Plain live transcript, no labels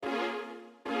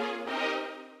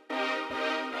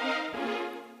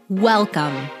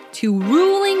Welcome to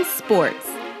Ruling Sports,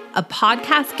 a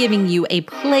podcast giving you a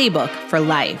playbook for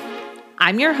life.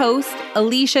 I'm your host,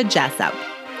 Alicia Jessup.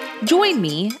 Join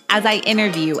me as I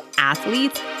interview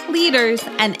athletes, leaders,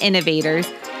 and innovators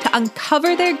to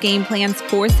uncover their game plans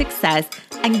for success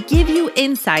and give you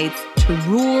insights to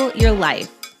rule your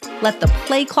life. Let the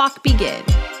play clock begin.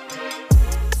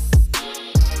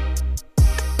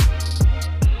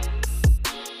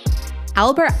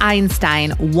 Albert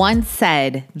Einstein once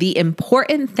said, "The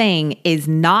important thing is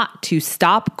not to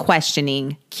stop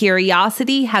questioning.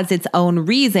 Curiosity has its own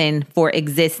reason for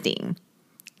existing."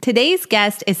 Today's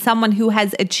guest is someone who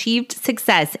has achieved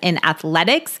success in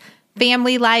athletics,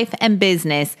 family life, and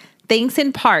business, thanks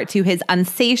in part to his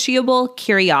insatiable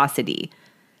curiosity.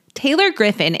 Taylor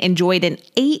Griffin enjoyed an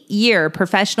 8-year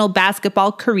professional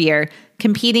basketball career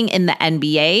competing in the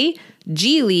NBA,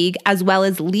 G League, as well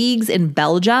as leagues in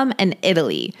Belgium and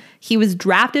Italy. He was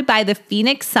drafted by the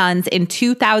Phoenix Suns in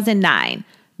 2009.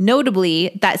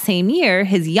 Notably, that same year,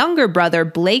 his younger brother,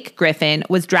 Blake Griffin,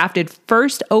 was drafted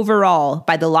first overall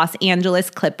by the Los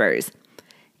Angeles Clippers.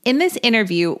 In this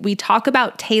interview, we talk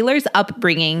about Taylor's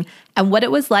upbringing and what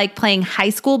it was like playing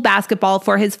high school basketball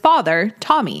for his father,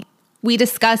 Tommy. We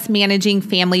discuss managing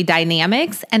family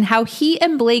dynamics and how he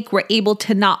and Blake were able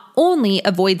to not only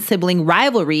avoid sibling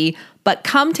rivalry, but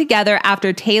come together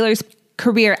after Taylor's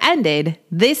career ended,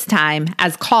 this time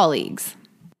as colleagues.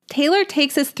 Taylor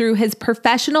takes us through his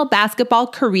professional basketball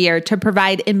career to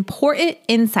provide important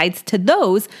insights to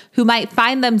those who might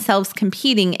find themselves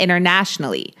competing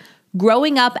internationally.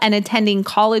 Growing up and attending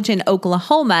college in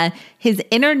Oklahoma, his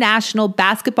international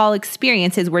basketball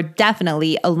experiences were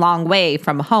definitely a long way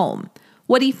from home.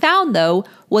 What he found, though,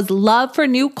 was love for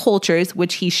new cultures,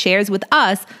 which he shares with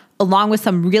us, along with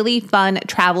some really fun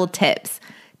travel tips.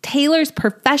 Taylor's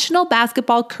professional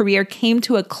basketball career came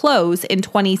to a close in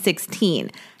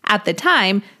 2016. At the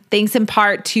time, thanks in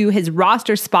part to his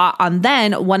roster spot on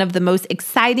then one of the most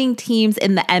exciting teams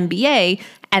in the NBA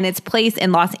and its place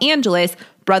in Los Angeles,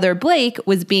 brother Blake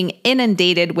was being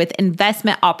inundated with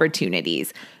investment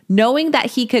opportunities. Knowing that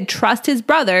he could trust his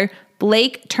brother,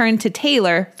 Blake turned to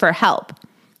Taylor for help.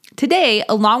 Today,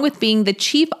 along with being the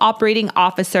chief operating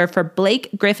officer for Blake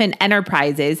Griffin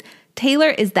Enterprises, Taylor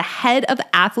is the head of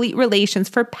athlete relations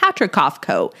for Patrikoff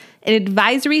Co., an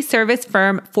advisory service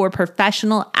firm for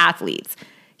professional athletes.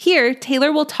 Here,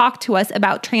 Taylor will talk to us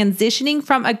about transitioning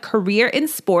from a career in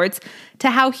sports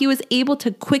to how he was able to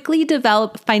quickly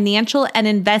develop financial and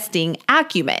investing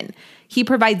acumen. He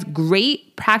provides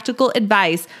great practical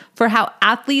advice for how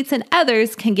athletes and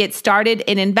others can get started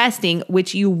in investing,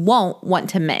 which you won't want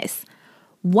to miss.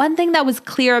 One thing that was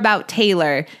clear about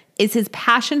Taylor is his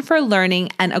passion for learning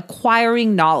and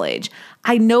acquiring knowledge.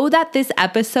 I know that this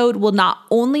episode will not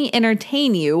only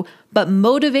entertain you, but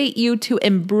motivate you to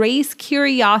embrace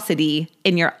curiosity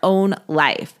in your own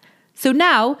life. So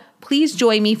now, please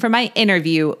join me for my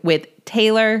interview with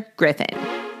Taylor Griffin.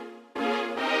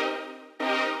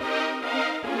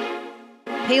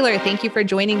 Taylor, thank you for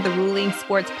joining the Ruling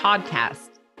Sports podcast.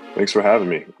 Thanks for having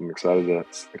me. I'm excited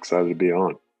to be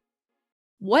on.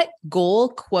 What goal,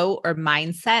 quote, or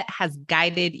mindset has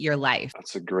guided your life?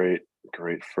 That's a great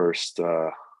first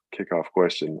kickoff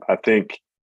question. I think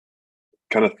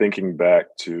kind of thinking back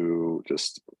to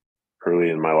just early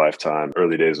in my lifetime,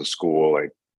 early days of school,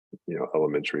 like,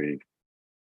 elementary,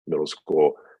 middle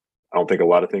school, I don't think a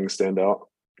lot of things stand out,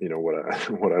 what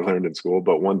I learned in school.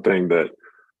 But one thing that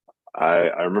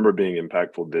I remember being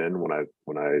impactful then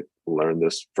when I learned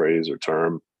this phrase or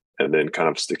term, and then kind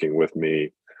of sticking with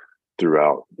me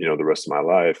throughout, the rest of my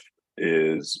life,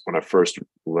 is when I first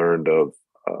learned of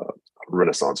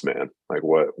Renaissance man, like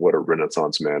what a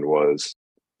Renaissance man was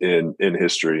in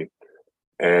history.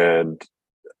 And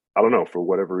I don't know, for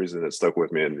whatever reason, it stuck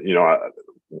with me. And,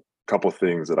 a couple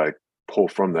things that I pull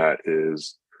from that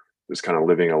is just kind of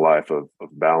living a life of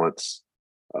balance,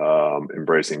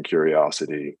 embracing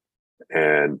curiosity,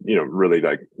 and, really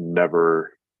like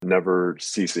never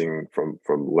ceasing from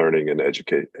learning and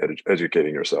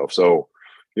educating yourself. So,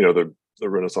 the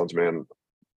Renaissance man,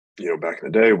 back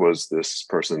in the day was this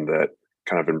person that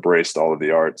kind of embraced all of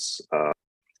the arts,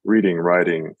 reading,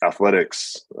 writing,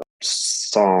 athletics,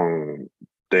 song,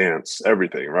 dance,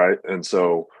 everything, right? And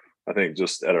so I think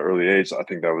just at an early age, I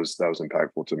think that was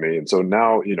impactful to me. And so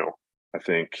now, I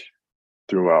think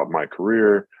throughout my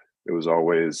career, it was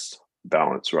always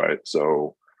balance, right?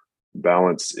 So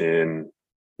balance in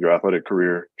your athletic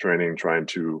career, training, trying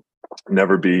to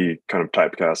never be kind of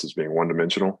typecast as being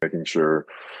one-dimensional, making sure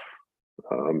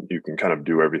you can kind of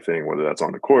do everything, whether that's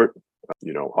on the court,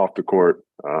 off the court.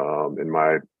 In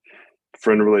my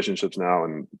friend relationships now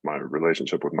and my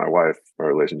relationship with my wife, my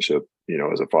relationship,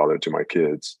 as a father to my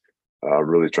kids,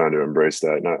 really trying to embrace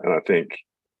that. And I think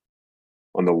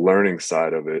on the learning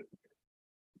side of it,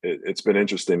 it's been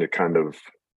interesting to kind of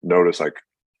notice, like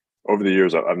over the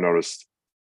years, I've noticed,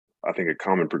 I think a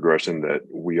common progression that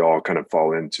we all kind of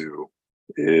fall into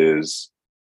is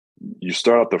you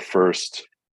start out the first,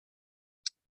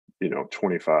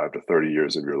 25 to 30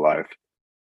 years of your life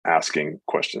asking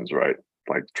questions, right?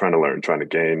 Like trying to learn, trying to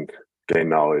gain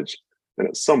knowledge. And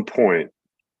at some point,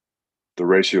 the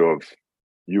ratio of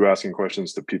you asking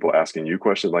questions to people asking you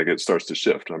questions, like it starts to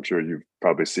shift. I'm sure you've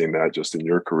probably seen that just in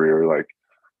your career, like,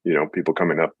 people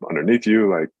coming up underneath you,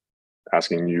 like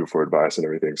asking you for advice and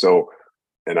everything. So,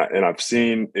 and I've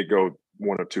seen it go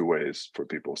one of two ways for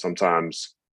people.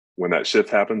 Sometimes when that shift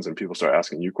happens and people start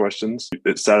asking you questions,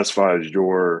 it satisfies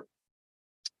your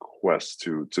quest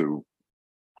to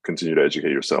continue to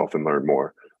educate yourself and learn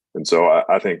more. And so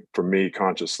I think for me,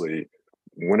 consciously,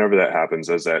 whenever that happens,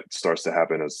 as that starts to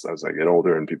happen, as I get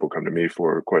older and people come to me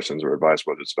for questions or advice,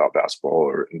 whether it's about basketball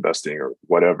or investing or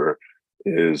whatever,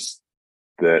 is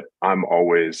that I'm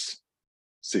always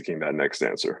seeking that next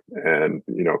answer and,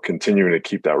 continuing to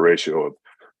keep that ratio of,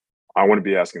 I want to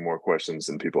be asking more questions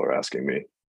than people are asking me.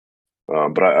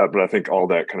 But I think all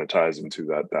that kind of ties into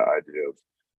that idea of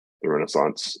the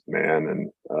Renaissance man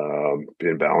and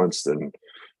being balanced and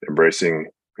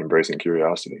embracing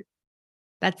curiosity.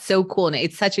 That's so cool. And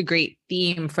it's such a great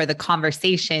theme for the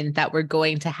conversation that we're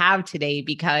going to have today,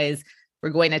 because we're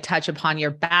going to touch upon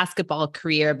your basketball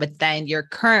career, but then your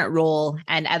current role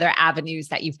and other avenues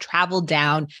that you've traveled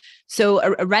down. So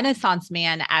a Renaissance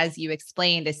man, as you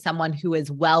explained, is someone who is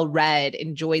well-read,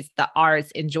 enjoys the arts,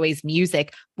 enjoys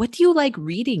music. What do you like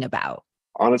reading about?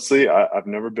 Honestly, I've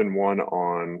never been one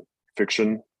on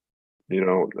fiction,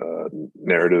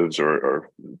 narratives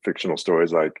or fictional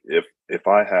stories. Like if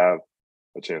I have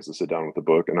a chance to sit down with a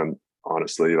book, and I'm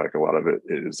honestly, like, a lot of it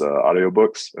is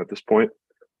audiobooks at this point.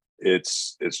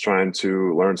 It's trying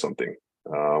to learn something,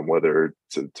 whether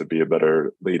to be a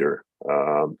better leader,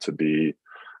 to be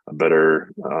a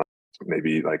better,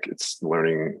 maybe like it's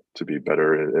learning to be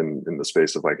better in the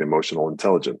space of like emotional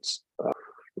intelligence,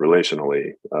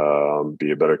 relationally,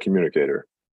 be a better communicator.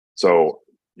 So,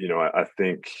 I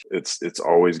think it's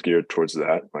always geared towards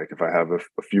that. Like if I have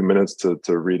a few minutes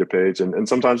to read a page, and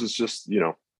sometimes it's just,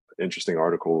 interesting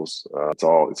articles. It's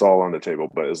all on the table.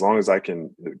 But as long as I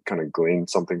can kind of glean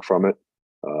something from it,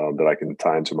 that I can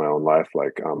tie into my own life,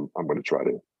 like I'm going to try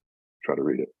to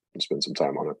read it and spend some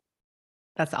time on it.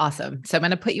 That's awesome. So I'm going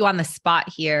to put you on the spot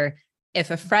here. If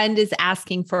a friend is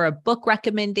asking for a book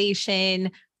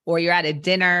recommendation or you're at a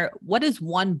dinner, what is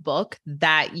one book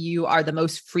that you are the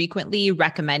most frequently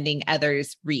recommending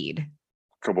others read?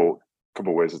 Couple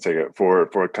ways to take it for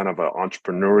kind of an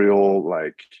entrepreneurial,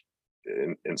 like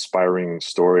inspiring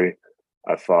story.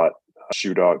 I thought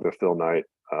Shoe Dog, the Phil Knight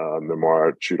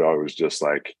memoir. Shoe Dog was just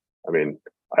like, I mean,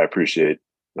 I appreciate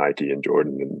Nike and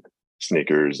Jordan and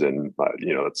sneakers, and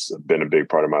it's been a big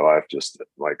part of my life, just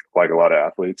like a lot of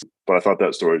athletes. But I thought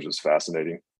that story was just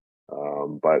fascinating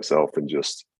by itself, and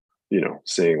just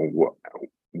seeing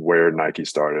where Nike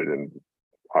started, and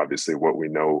obviously what we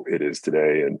know it is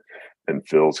today, and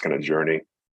Phil's kind of journey,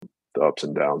 the ups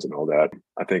and downs and all that.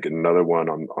 I think another one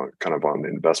on kind of on the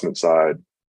investment side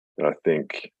that I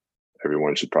think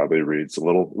everyone should probably read. It's a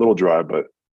little dry, but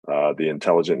The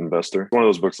Intelligent Investor. One of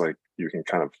those books like you can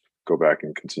kind of go back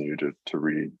and continue to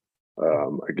read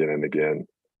again and again.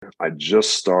 I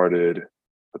just started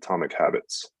Atomic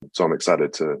Habits, so I'm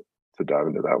excited to dive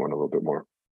into that one a little bit more.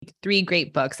 3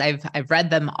 great books. I've read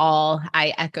them all.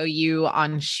 I echo you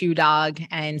on Shoe Dog.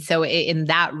 And so in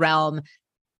that realm,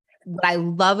 what I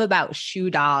love about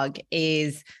Shoe Dog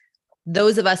is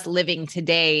those of us living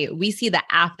today, we see the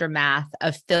aftermath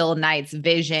of Phil Knight's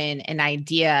vision and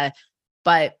idea,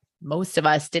 but most of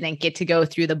us didn't get to go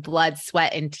through the blood,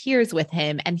 sweat, and tears with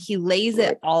him. And he lays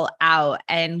it all out.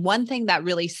 And one thing that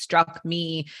really struck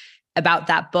me about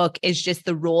that book is just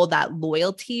the role that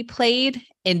loyalty played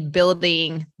in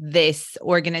building this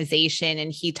organization.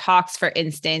 And he talks, for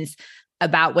instance,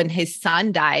 about when his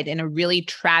son died in a really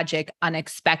tragic,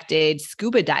 unexpected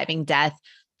scuba diving death.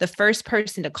 The first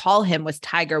person to call him was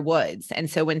Tiger Woods. And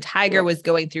so when Tiger was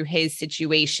going through his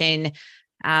situation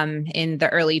in the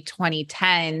early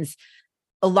 2010s,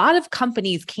 a lot of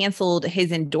companies canceled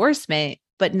his endorsement,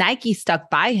 but Nike stuck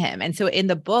by him. And so in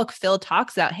the book, Phil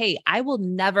talks about, hey, I will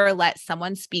never let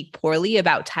someone speak poorly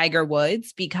about Tiger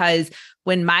Woods, because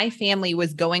when my family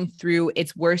was going through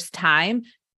its worst time,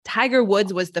 Tiger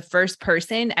Woods was the first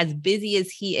person, as busy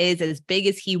as he is, as big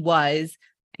as he was,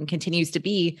 and continues to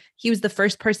be, he was the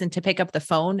first person to pick up the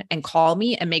phone and call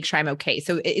me and make sure I'm okay.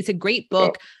 So it's a great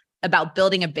book about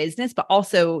building a business, but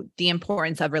also the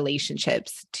importance of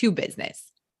relationships to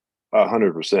business.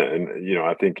 100%. And,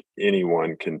 I think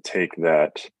anyone can take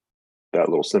that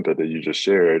little snippet that you just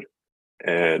shared.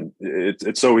 And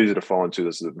it's so easy to fall into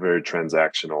this very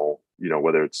transactional,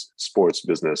 whether it's sports,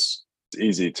 business, it's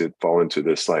easy to fall into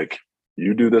this, like,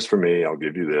 you do this for me, I'll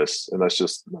give you this. And that's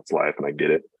life. And I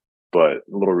get it. But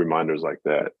little reminders like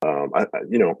that,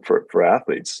 for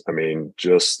athletes, I mean,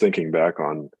 just thinking back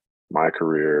on my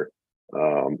career,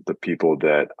 the people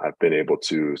that I've been able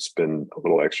to spend a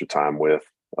little extra time with,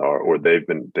 or they've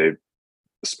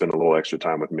spent a little extra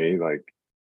time with me, like,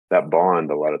 that bond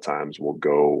a lot of times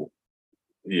will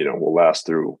last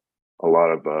through a lot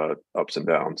of ups and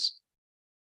downs.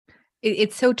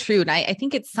 It's so true. And I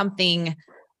think it's something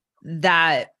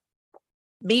that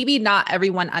maybe not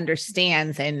everyone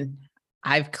understands. And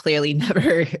I've clearly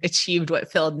never achieved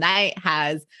what Phil Knight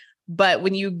has, but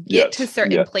when you get to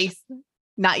certain places,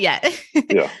 not yet.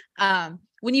 Yeah.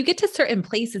 When you get to certain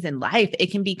places in life, it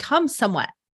can become somewhat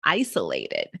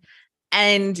isolated.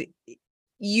 And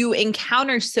you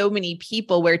encounter so many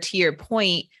people where, to your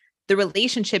point, the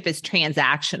relationship is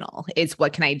transactional. It's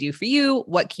what can I do for you?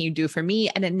 What can you do for me?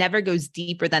 And it never goes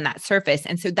deeper than that surface.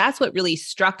 And so that's what really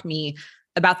struck me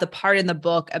about the part in the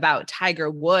book about Tiger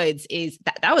Woods is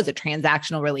that was a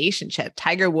transactional relationship.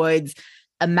 Tiger Woods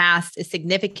amassed a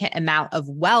significant amount of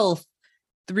wealth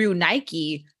through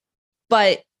Nike,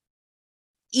 but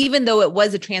even though it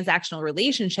was a transactional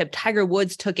relationship, Tiger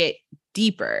Woods took it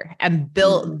deeper and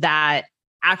built that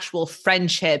actual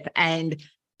friendship and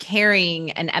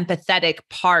caring and empathetic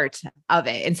part of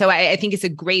it. And so I think it's a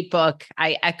great book.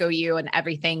 I echo you and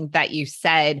everything that you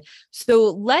said.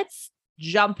 So let's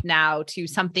jump now to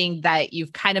something that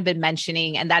you've kind of been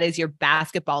mentioning, and that is your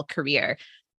basketball career.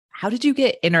 How did you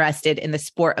get interested in the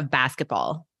sport of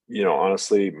basketball?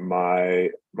 Honestly, my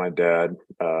dad,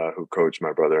 who coached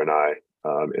my brother and I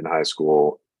in high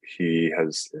school, he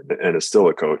has and is still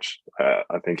a coach.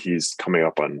 I think he's coming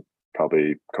up on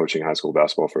probably coaching high school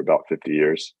basketball for about 50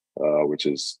 years, which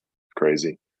is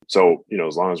crazy. So,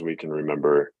 as long as we can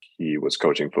remember, he was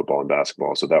coaching football and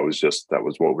basketball. So that was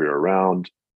what we were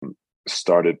around.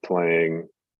 Started playing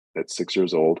at 6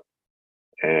 years old.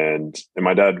 And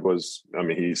my dad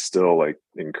he still like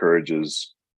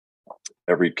encourages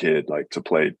every kid like to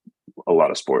play a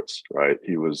lot of sports, right?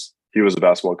 He was a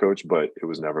basketball coach, but it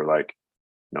was never like,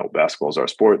 no, basketball is our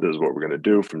sport. This is what we're going to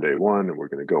do from day one. And we're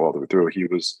going to go all the way through. He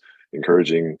was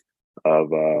encouraging of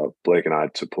Blake and I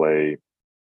to play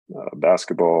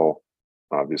basketball,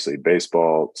 obviously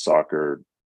baseball, soccer,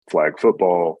 flag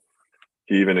football.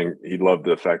 He loved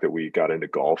the fact that we got into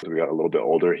golf as we got a little bit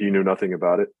older. He knew nothing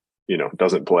about it,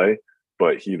 doesn't play,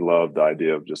 but he loved the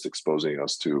idea of just exposing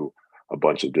us to a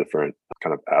bunch of different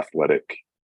kind of athletic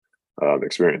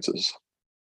experiences.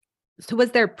 So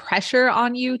was there pressure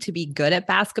on you to be good at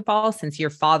basketball since your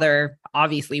father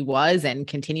obviously was and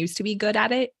continues to be good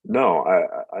at it? No,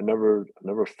 I never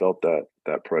felt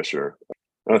that pressure.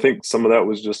 And I think some of that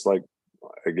was just like,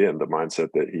 again, the mindset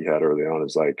that he had early on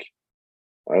is like,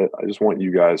 I just want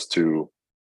you guys to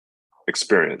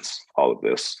experience all of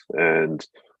this. And,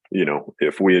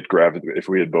 if we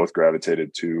had both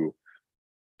gravitated to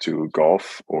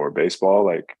golf or baseball,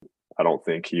 like, I don't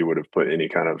think he would have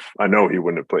I know he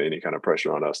wouldn't have put any kind of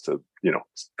pressure on us to,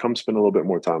 come spend a little bit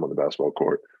more time on the basketball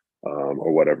court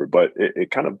or whatever. But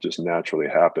it kind of just naturally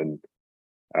happened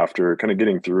after kind of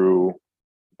getting through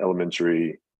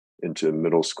elementary into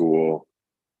middle school.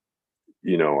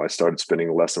 I started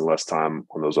spending less and less time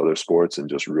on those other sports and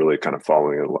just really kind of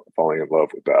falling in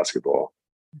love with basketball.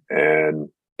 And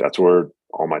that's where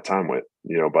all my time went.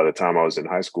 By the time I was in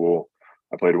high school,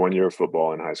 I played 1 year of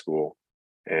football in high school,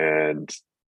 and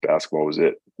basketball was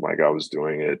it. Like, I was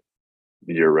doing it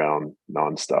year round,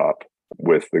 nonstop,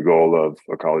 with the goal of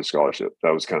a college scholarship.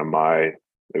 That was kind of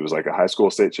it was like a high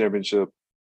school state championship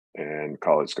and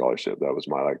college scholarship. That was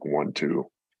my like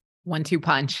 1-2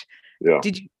 punch. Yeah.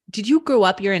 Did you grow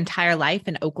up your entire life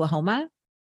in Oklahoma?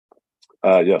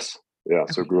 Yes. Yeah.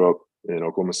 Okay. So grew up in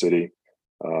Oklahoma City.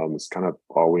 It's kind of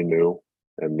all we knew.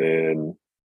 And then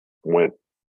went,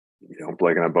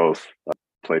 Blake and I both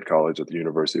played college at the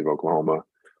University of Oklahoma.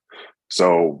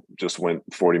 So just went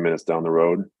 40 minutes down the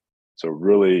road. So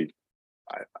really,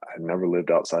 I never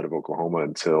lived outside of Oklahoma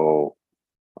until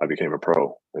I became a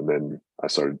pro. And then I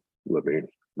started living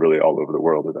really all over the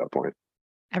world at that point.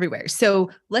 Everywhere.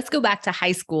 So let's go back to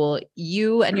high school.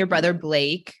 You and your brother,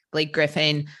 Blake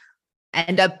Griffin,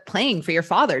 end up playing for your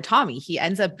father, Tommy. He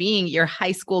ends up being your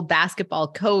high school basketball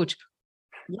coach.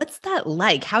 What's that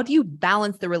like? How do you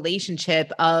balance the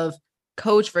relationship of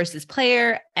coach versus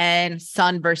player and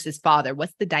son versus father?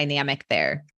 What's the dynamic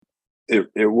there? It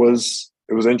was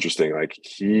interesting. Like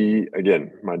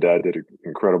my dad did an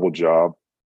incredible job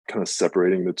kind of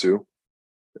separating the two.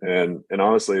 And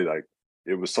honestly, like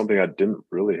it was something I didn't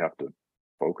really have to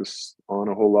focus on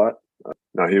a whole lot.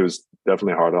 Now he was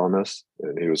definitely hard on us,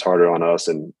 and he was harder on us,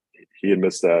 and he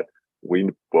admits that. We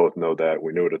both know that.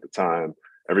 We knew it at the time.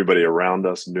 Everybody around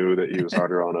us knew that he was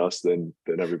harder on us than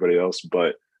everybody else.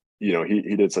 But he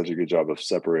did such a good job of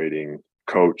separating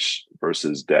coach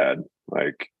versus dad.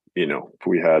 Like, if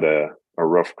we had a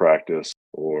rough practice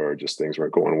or just things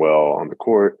weren't going well on the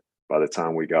court, by the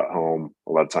time we got home,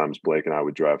 a lot of times Blake and I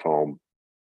would drive home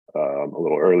a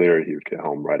little earlier. He would get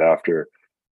home right after.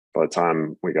 By the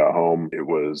time we got home, it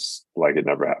was like it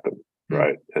never happened.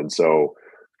 Right. And so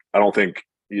I don't think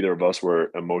either of us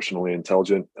were emotionally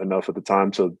intelligent enough at the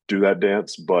time to do that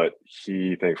dance, but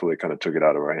he thankfully kind of took it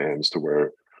out of our hands to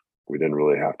where we didn't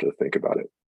really have to think about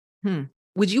it.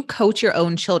 Would you coach your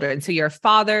own children? So you're a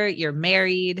father, you're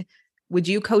married. Would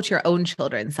you coach your own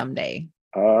children someday?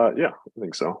 Yeah, I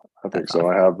think so. That's I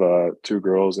awesome. have two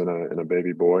girls and a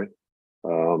baby boy.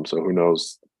 So who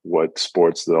knows what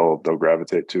sports they'll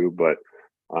gravitate to, but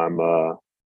I'm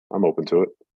open to it.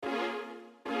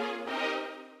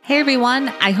 Hey everyone,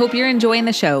 I hope you're enjoying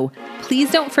the show. Please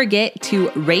don't forget to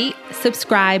rate,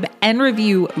 subscribe, and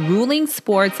review Ruling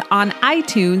Sports on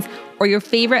iTunes or your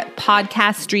favorite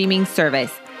podcast streaming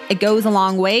service. It goes a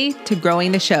long way to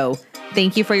growing the show.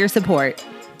 Thank you for your support.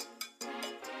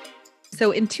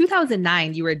 So in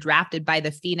 2009, you were drafted by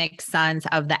the Phoenix Suns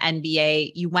of the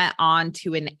NBA. You went on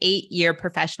to an 8-year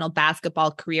professional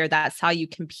basketball career that saw you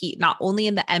compete not only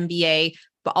in the NBA,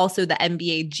 but also the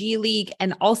NBA G League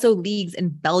and also leagues in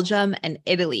Belgium and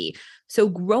Italy. So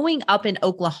growing up in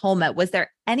Oklahoma, was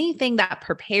there anything that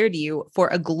prepared you for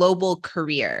a global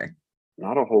career?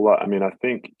 Not a whole lot. I mean, I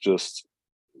think just,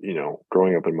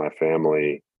 growing up in my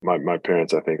family, my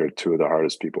parents, I think, are two of the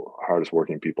hardest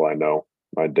working people I know.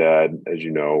 My dad, as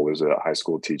you know, was a high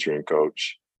school teacher and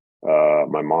coach.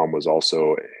 My mom was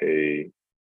also a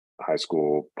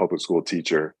public school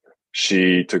teacher.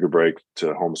 She took a break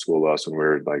to homeschool us when we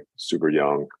were like super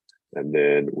young. And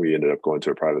then we ended up going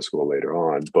to a private school later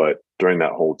on. But during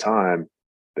that whole time,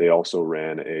 they also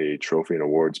ran a trophy and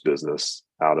awards business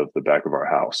out of the back of our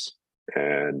house.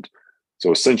 And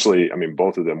so essentially, I mean,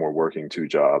 both of them were working two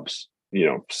jobs,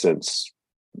 since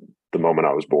the moment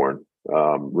I was born,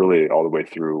 really all the way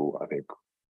through, I think,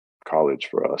 college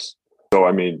for us. So,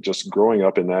 I mean, just growing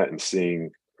up in that and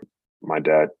seeing my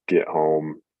dad get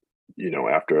home,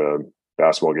 after a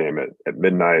basketball game at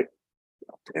midnight,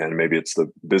 and maybe it's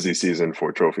the busy season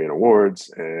for trophy and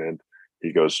awards, and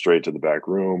he goes straight to the back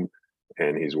room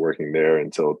and he's working there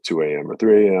until 2 a.m. or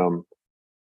 3 a.m.,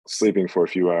 sleeping for a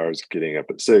few hours, getting up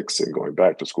at 6 and going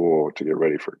back to school to get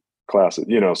ready for classes,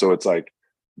 so it's like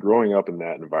growing up in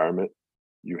that environment,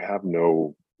 you have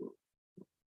the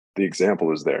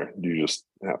example is there. You just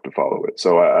have to follow it.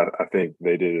 So I think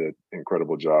they did an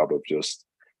incredible job of just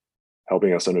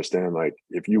helping us understand, like,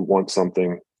 if you want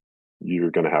something,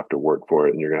 you're going to have to work for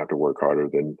it, and you're going to have to work harder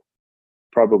than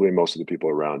probably most of the people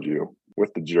around you.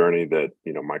 With the journey that,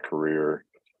 my career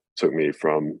took me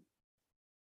from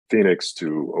Phoenix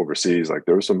to overseas, like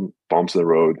there were some bumps in the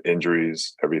road,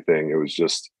 injuries, everything. It was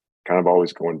just kind of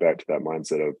always going back to that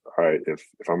mindset of, all right, if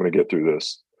I'm going to get through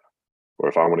this, or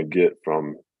if I want to get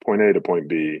from point A to point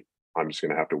B, I'm just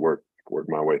going to have to work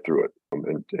my way through it,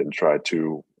 and try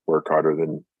to work harder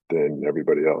than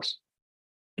everybody else.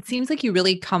 It seems like you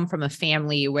really come from a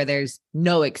family where there's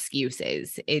no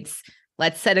excuses. It's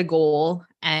let's set a goal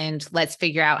and let's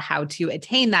figure out how to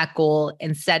attain that goal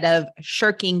instead of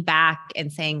shirking back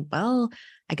and saying, well,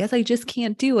 I guess I just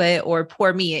can't do it, or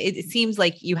poor me. It seems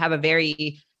like you have a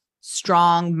very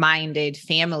strong-minded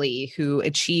family who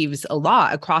achieves a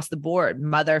lot across the board,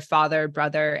 mother, father,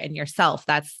 brother, and yourself.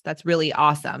 That's really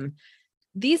awesome.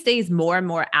 These days, more and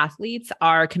more athletes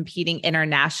are competing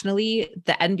internationally.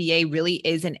 The NBA really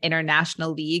is an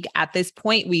international league. At this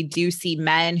point, we do see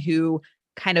men who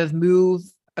kind of move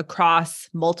across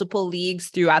multiple leagues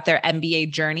throughout their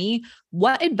NBA journey.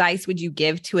 What advice would you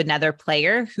give to another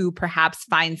player who perhaps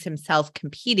finds himself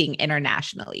competing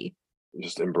internationally?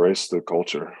 Just embrace the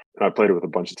culture. I played with a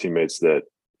bunch of teammates that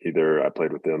either I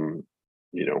played with them,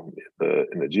 in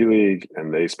the G League,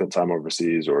 and they spent time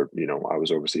overseas, or, I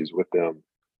was overseas with them.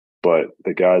 But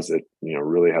the guys that,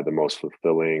 really had the most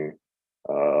fulfilling,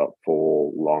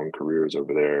 full, long careers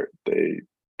over there, they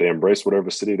embrace whatever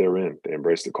city they're in. They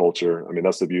embrace the culture. I mean,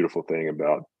 that's the beautiful thing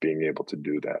about being able to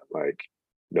do that. Like,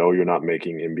 No, you're not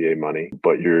making NBA money,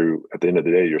 but at the end of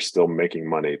the day, you're still making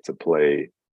money to play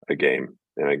a game,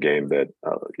 and a game that,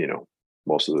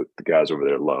 most of the guys over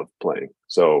there love playing.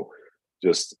 So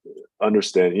just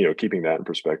understand, keeping that in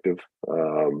perspective,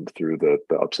 through the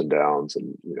ups and downs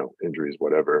and, injuries,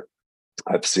 whatever.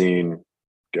 I've seen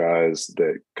guys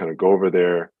that kind of go over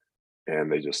there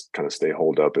and they just kind of stay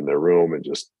holed up in their room and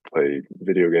just play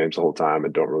video games the whole time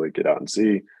and don't really get out and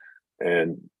see.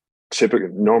 And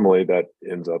normally that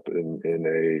ends up in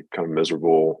a kind of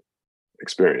miserable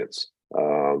experience,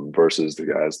 versus the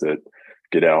guys that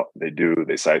get out, they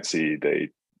sightsee, they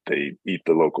eat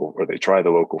the local, or they try the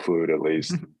local food at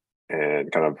least,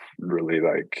 and kind of really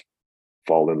like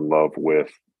fall in love with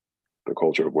the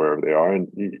culture of wherever they are. And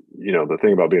the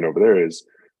thing about being over there is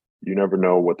you never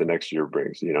know what the next year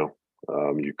brings. You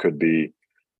could be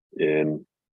in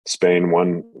Spain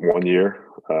one year,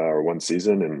 or one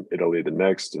season, and Italy the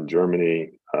next, and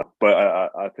Germany. But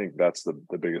I think that's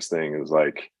the biggest thing, is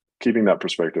like keeping that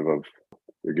perspective of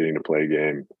you're getting to play a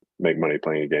game, make money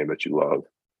playing a game that you love,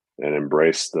 and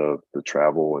embrace the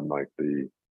travel and like the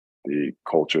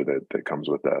culture that comes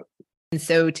with that. And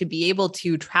so to be able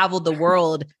to travel the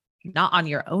world, not on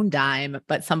your own dime,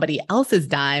 but somebody else's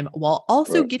dime, while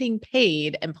also getting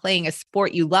paid and playing a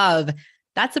sport you love,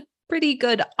 that's a pretty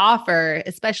good offer,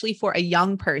 especially for a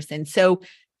young person. So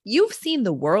you've seen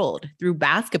the world through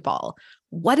basketball.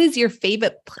 What is your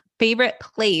favorite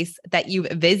place that you've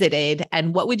visited,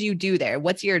 and what would you do there?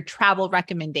 What's your travel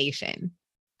recommendation?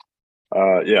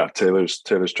 Taylor's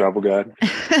travel guide.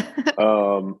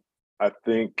 I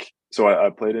think so. I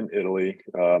played in Italy,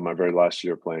 my very last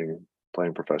year playing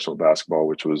professional basketball,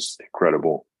 which was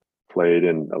incredible. Played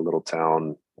in a little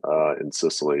town in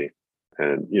Sicily,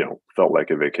 and felt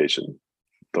like a vacation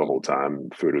the whole time.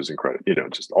 Food was incredible.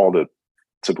 Just all the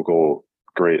typical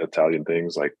great Italian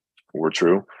things like were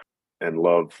true, and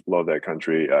love that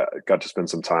country. Got to spend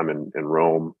some time in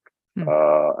Rome.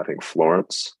 I think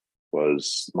Florence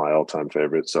was my all-time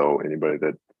favorite. So anybody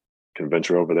that can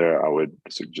venture over there, I would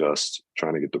suggest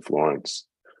trying to get to Florence.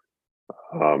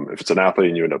 If it's an athlete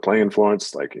and you end up playing in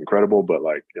Florence, like incredible. But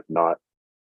like, if not,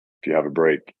 if you have a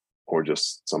break or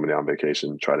just somebody on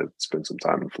vacation, try to spend some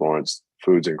time in Florence.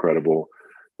 Food's incredible.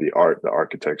 The art, the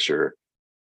architecture,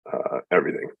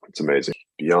 everything. It's amazing.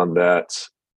 Beyond that,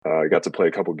 I got to play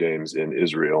a couple games in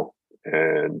Israel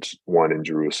and one in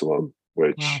Jerusalem,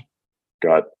 which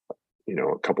got,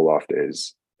 a couple off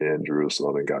days in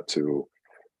Jerusalem and got to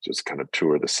just kind of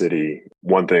tour the city.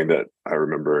 One thing that I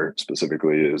remember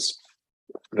specifically is,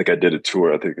 like, I did a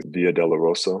tour, I think it's Via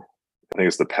Dolorosa. I think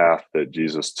it's the path that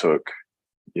Jesus took,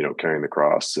 carrying the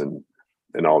cross and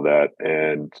all that.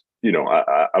 And,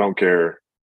 I don't care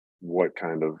what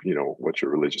kind of, what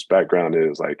your religious background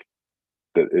is, like,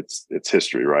 that it's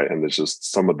history, right? And there's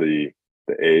just some of the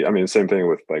age. I mean, same thing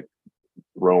with like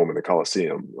Rome and the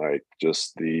Colosseum, like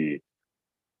just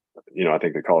I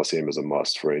think the Colosseum is a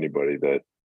must for anybody that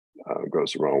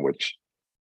goes to Rome, which,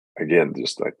 again,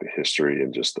 just like the history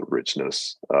and just the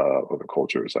richness of the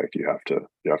culture is like you have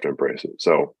to embrace it.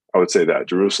 So I would say that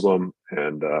Jerusalem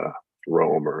and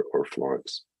Rome or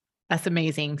Florence. That's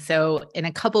amazing. So in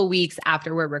a couple of weeks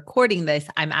after we're recording this,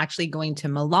 I'm actually going to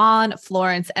Milan,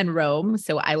 Florence, and Rome.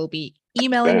 So I will be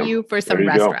emailing you for some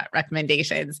restaurant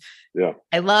recommendations. Yeah.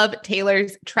 I love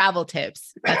Taylor's travel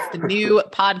tips. That's the new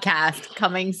podcast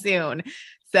coming soon.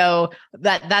 So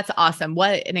that's awesome.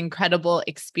 What an incredible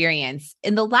experience.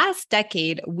 In the last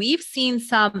decade, we've seen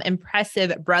some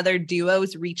impressive brother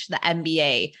duos reach the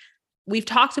NBA. We've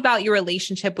talked about your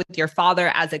relationship with your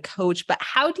father as a coach, but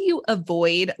how do you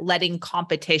avoid letting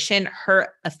competition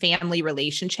hurt a family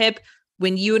relationship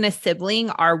when you and a sibling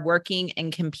are working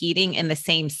and competing in the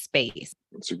same space?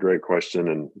 It's a great question.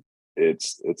 And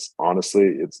it's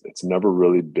honestly, it's never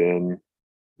really been,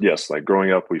 yes, like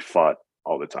growing up, we fought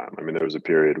all the time. I mean, there was a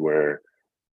period where,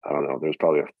 I don't know, there's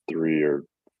probably a 3 or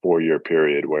 4 year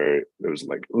period where it was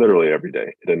like literally every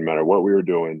day. It didn't matter what we were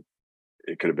doing.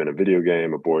 It could have been a video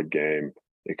game, a board game.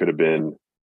 It could have been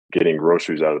getting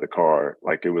groceries out of the car.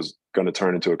 Like, it was going to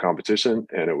turn into a competition,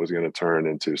 and it was going to turn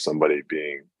into somebody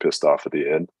being pissed off at the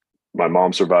end. My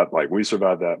mom survived, like we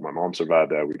survived that. My mom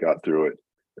survived that. We got through it.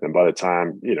 And by the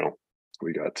time,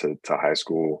 we got to high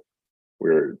school, we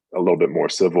were a little bit more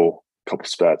civil, a couple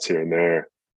spats here and there.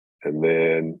 And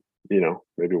then,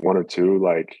 maybe one or two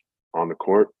like on the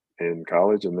court in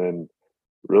college. And then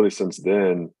really since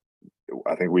then,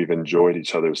 I think we've enjoyed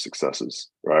each other's successes,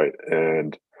 right?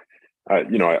 And I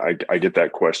get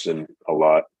that question a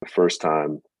lot. The first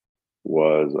time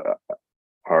was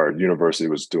our university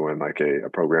was doing like a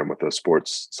program with a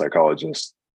sports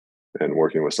psychologist, and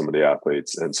working with some of the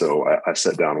athletes. And so I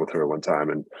sat down with her one time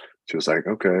and she was like,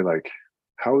 okay, like,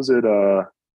 how's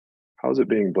how's it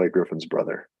being Blake Griffin's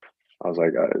brother? I was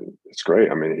like, it's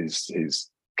great. I mean, he's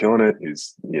killing it.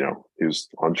 He was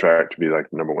on track to be like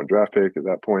the number one draft pick at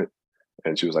that point.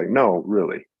 And she was like, no,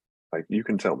 really, like, you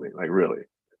can tell me, like, really.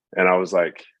 And I was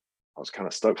like, I was kind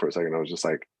of stuck for a second. I was just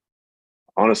like,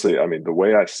 honestly, I mean, the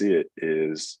way I see it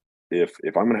is if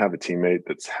I'm going to have a teammate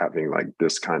that's having like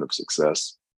this kind of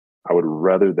success, I would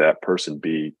rather that person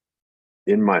be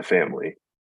in my family,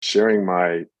 sharing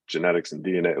my genetics and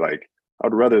DNA. Like, I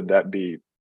would rather that be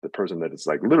the person that is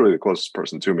like literally the closest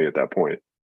person to me at that point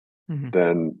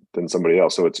Mhm. than somebody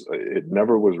else. So it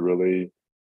never was really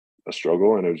a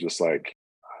struggle, and it was just like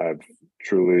I've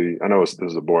truly. I know this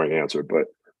is a boring answer, but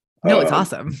No, it's um,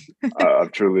 awesome.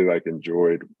 I've truly like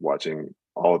enjoyed watching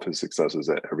all of his successes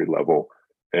at every level.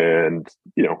 And,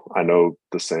 I know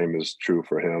the same is true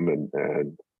for him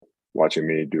and watching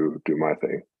me do my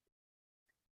thing.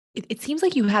 It seems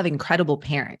like you have incredible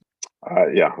parents.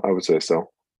 Yeah, I would say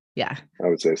so. Yeah. I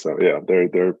would say so. Yeah,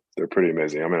 they're pretty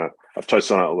amazing. I mean, I've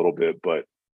touched on it a little bit, but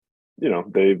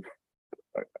they've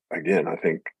again, I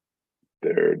think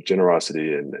their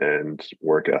generosity and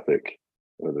work ethic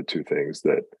are the two things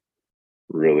that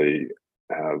really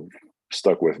have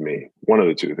stuck with me. One of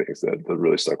the two things that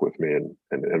really stuck with me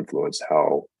and influenced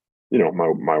how,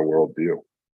 my worldview.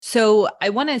 So I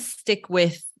want to stick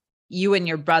with you and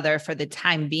your brother for the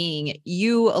time being.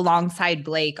 You, alongside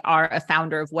Blake, are a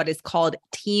founder of what is called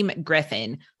Team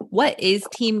Griffin. What is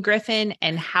Team Griffin,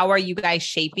 and how are you guys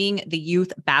shaping the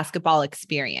youth basketball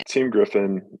experience? Team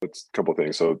Griffin, it's a couple of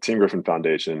things. So Team Griffin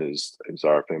Foundation is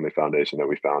our family foundation that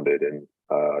we founded in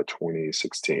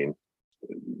 2016.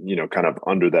 Kind of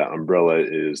under that umbrella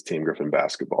is Team Griffin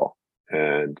Basketball.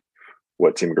 And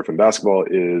what Team Griffin Basketball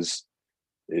is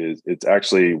it's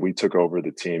actually, we took over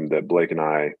the team that Blake and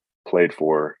I played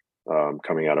for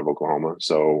coming out of Oklahoma.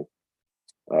 So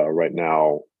right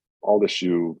now, all the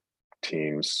shoe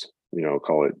teams,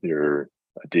 call it your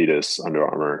Adidas, Under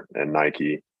Armour, and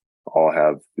Nike, all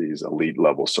have these elite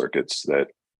level circuits that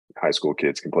high school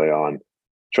kids can play on,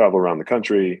 travel around the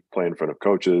country, play in front of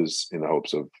coaches in the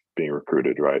hopes of being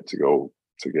recruited, right, to go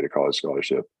to get a college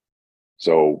scholarship.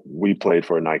 So we played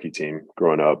for a Nike team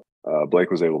growing up. Blake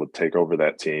was able to take over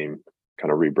that team,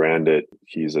 kind of rebrand it.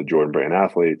 He's a Jordan Brand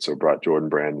athlete, so brought Jordan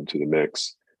Brand into the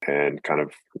mix and kind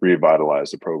of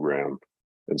revitalized the program.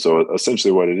 And so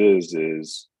essentially what it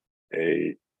is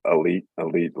a elite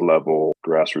level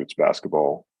grassroots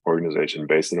basketball organization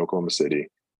based in Oklahoma City,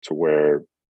 to where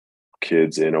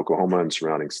kids in Oklahoma and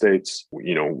surrounding states,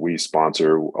 we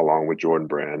sponsor along with Jordan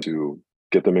Brand to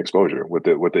get them exposure with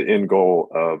the end goal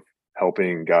of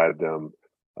helping guide them,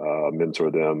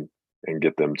 mentor them, and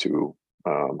get them to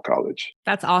college.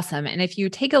 That's awesome. And if you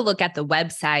take a look at the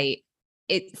website,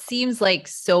 it seems like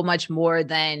so much more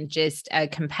than just a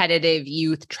competitive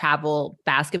youth travel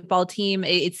basketball team.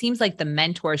 It seems like the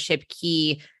mentorship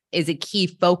key is a key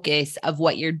focus of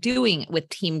what you're doing with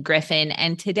Team Griffin.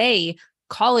 And today,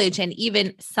 college and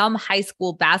even some high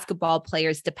school basketball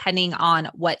players, depending on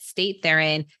what state they're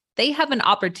in, they have an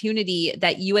opportunity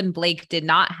that you and Blake did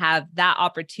not have. That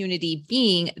opportunity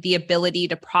being the ability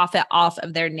to profit off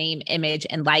of their name, image,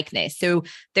 and likeness. So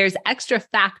there's extra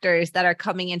factors that are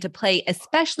coming into play,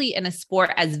 especially in a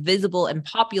sport as visible and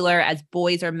popular as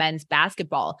boys or men's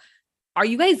basketball. Are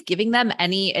you guys giving them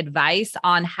any advice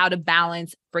on how to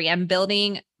balance brand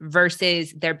building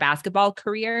versus their basketball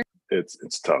career?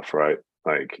 It's tough, right?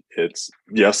 Like,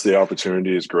 yes, the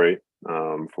opportunity is great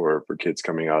for kids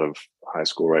coming out of high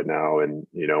school right now, and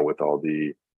with all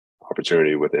the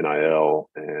opportunity with NIL,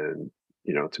 and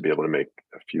to be able to make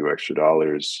a few extra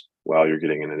dollars while you're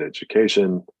getting an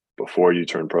education before you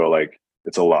turn pro. Like,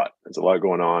 it's a lot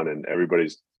going on, and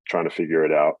everybody's trying to figure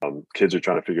it out. Kids are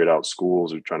trying to figure it out.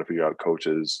 Schools are trying to figure out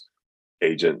coaches,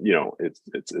 agent.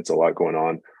 It's a lot going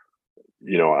on.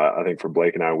 I think for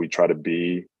Blake and I, we try to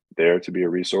be there to be a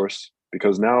resource,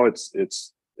 because now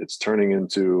it's turning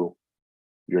into,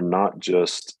 you're not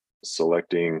just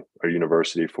selecting a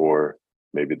university for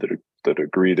maybe the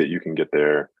degree that you can get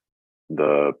there,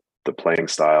 the playing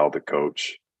style, the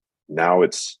coach. Now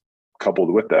it's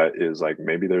coupled with that is like,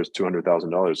 maybe there's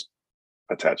 $200,000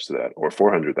 attached to that, or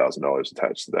 $400,000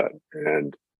 attached to that.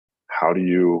 And how do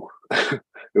you, it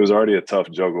was already a tough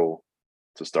juggle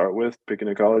to start with picking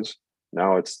a college.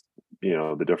 Now it's,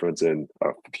 the difference in a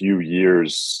few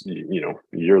years,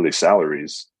 yearly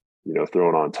salaries,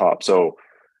 thrown on top. So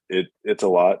it's a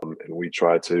lot. And we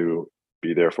try to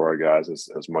be there for our guys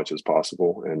as much as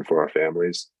possible, and for our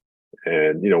families.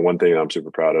 And, one thing I'm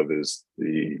super proud of is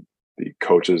the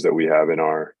coaches that we have in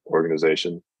our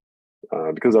organization.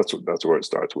 because that's where it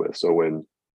starts with. So when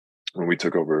we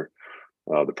took over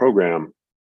the program,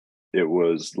 it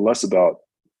was less about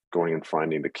going and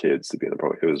finding the kids to be in the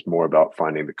program. It was more about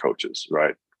finding the coaches,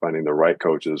 right? Finding the right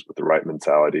coaches with the right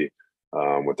mentality,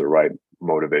 with the right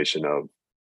motivation of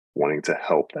wanting to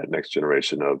help that next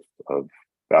generation of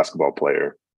basketball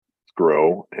player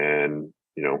grow and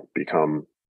become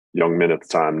young men at the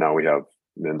time. Now we have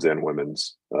men's and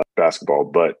women's basketball,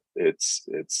 but it's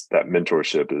that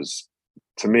mentorship is,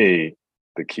 to me,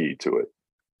 the key to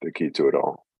it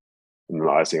all. And the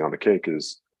icing on the cake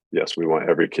is, yes, we want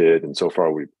every kid, and so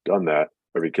far we've done that.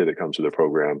 Every kid that comes to the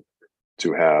program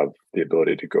to have the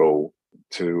ability to go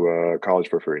to college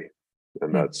for free,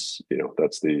 and that's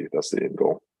the end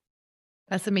goal.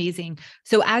 That's amazing.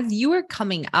 So as you were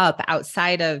coming up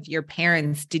outside of your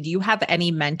parents, did you have any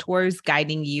mentors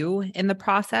guiding you in the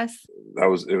process?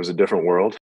 It was a different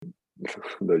world.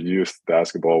 The youth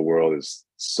basketball world is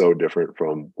so different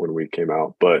from when we came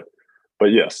out. But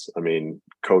yes, I mean,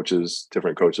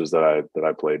 different coaches that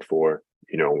I played for,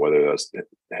 whether that's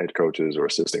head coaches or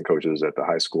assistant coaches at the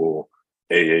high school,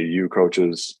 AAU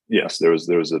coaches. Yes, there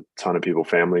was a ton of people,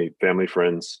 family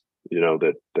friends,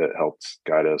 that helped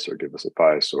guide us or give us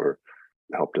advice or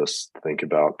helped us think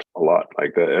about a lot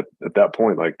like that. At that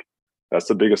point, like that's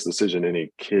the biggest decision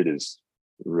any kid has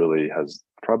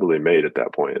probably made at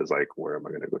that point, is like, where am I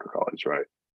going to go to college? Right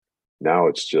now,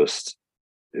 it's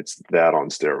that on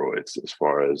steroids as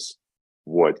far as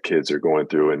what kids are going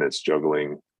through, and it's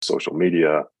juggling social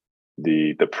media,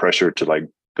 the pressure to like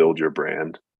build your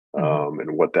brand,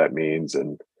 and what that means,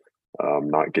 and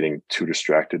not getting too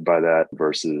distracted by that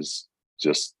versus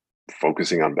just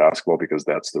focusing on basketball, because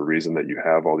that's the reason that you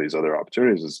have all these other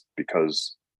opportunities, is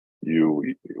because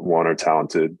you are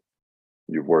talented,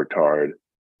 you've worked hard,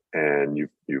 and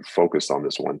you've focused on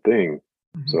this one thing.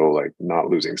 So like not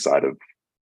losing sight of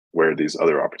where these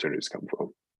other opportunities come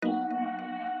from.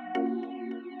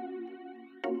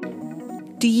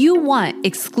 Do you want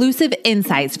exclusive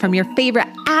insights from your favorite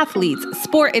athletes,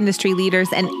 sport industry leaders,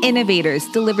 and innovators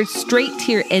delivered straight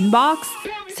to your inbox?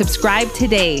 Subscribe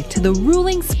today to the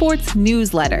Ruling Sports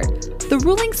newsletter. The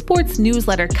Ruling Sports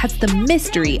newsletter cuts the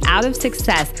mystery out of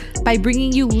success by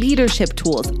bringing you leadership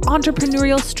tools,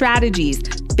 entrepreneurial strategies,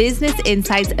 business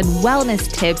insights, and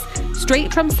wellness tips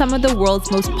straight from some of the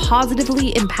world's most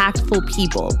positively impactful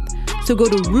people. So go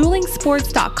to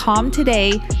rulingsports.com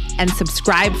today and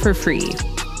subscribe for free.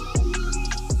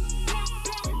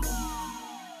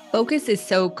 Focus is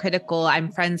so critical.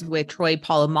 I'm friends with Troy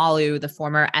Polamalu, the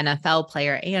former NFL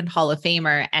player and Hall of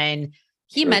Famer, and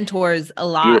he mentors a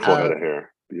lot Beautiful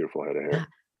head of hair.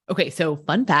 Okay, so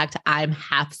fun fact, I'm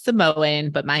half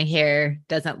Samoan, but my hair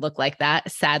doesn't look like that,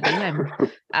 sadly.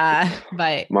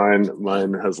 But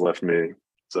mine has left me.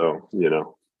 So,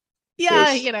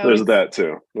 yeah, there's that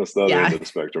too. That's the other end of the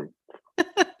spectrum.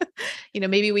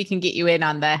 Maybe we can get you in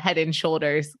on the Head and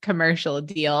Shoulders commercial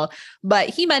deal, but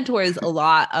he mentors a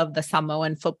lot of the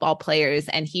Samoan football players,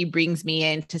 and he brings me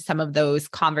into some of those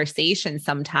conversations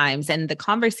sometimes. And the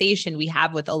conversation we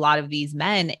have with a lot of these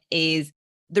men is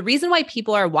the reason why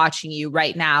people are watching you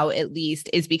right now, at least,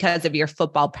 is because of your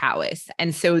football prowess.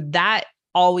 And so that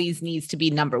always needs to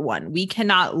be number one. We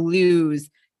cannot lose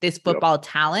this football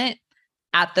talent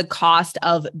at the cost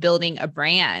of building a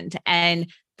brand. And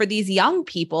for these young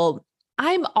people,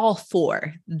 I'm all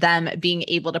for them being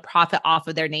able to profit off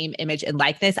of their name, image, and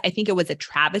likeness. I think it was a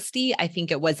travesty. I think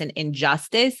it was an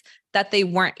injustice that they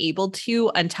weren't able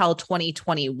to until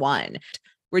 2021.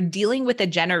 We're dealing with a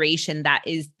generation that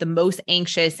is the most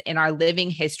anxious in our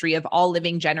living history of all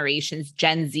living generations.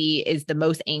 Gen Z is the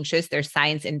most anxious. There's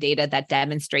science and data that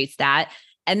demonstrates that.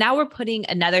 And now we're putting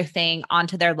another thing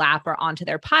onto their lap or onto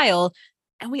their pile,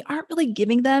 and we aren't really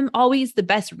giving them always the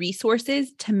best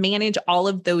resources to manage all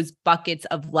of those buckets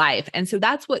of life. And so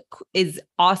that's what is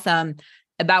awesome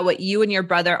about what you and your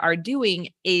brother are doing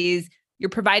is you're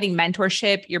providing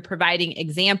mentorship, you're providing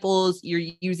examples,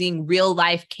 you're using real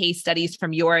life case studies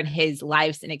from your and his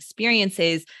lives and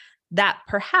experiences that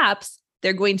perhaps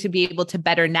they're going to be able to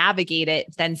better navigate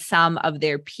it than some of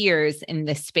their peers in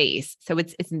this space. So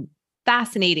it's a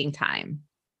fascinating time.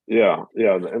 Yeah.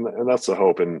 And that's the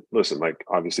hope. And listen, like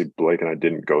obviously Blake and I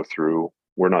didn't go through,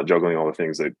 we're not juggling all the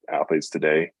things that athletes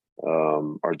today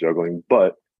are juggling,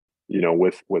 but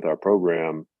with our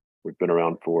program, we've been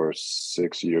around for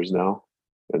 6 years now.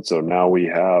 And so now we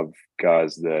have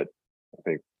guys that I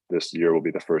think this year will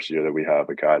be the first year that we have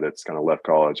a guy that's kind of left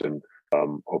college and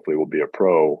hopefully will be a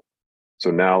pro.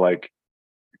 So now like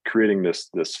creating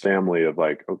this family of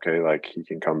like, okay, like he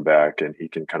can come back and he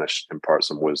can kind of impart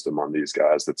some wisdom on these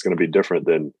guys. That's going to be different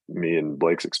than me and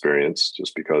Blake's experience,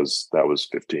 just because that was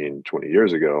 15, 20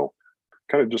 years ago.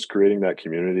 Kind of just creating that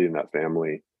community and that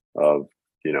family of,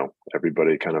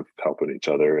 everybody kind of helping each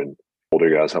other, and older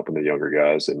guys helping the younger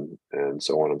guys, and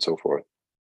so on and so forth.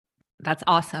 That's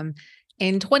awesome.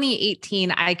 In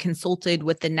 2018, I consulted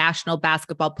with the National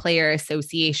Basketball Player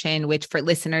Association, which, for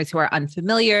listeners who are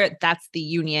unfamiliar, that's the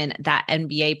union that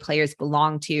NBA players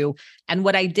belong to. And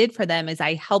what I did for them is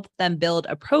I helped them build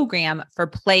a program for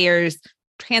players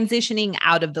transitioning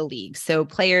out of the league. So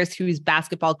players whose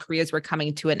basketball careers were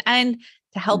coming to an end,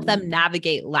 to help them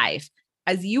navigate life.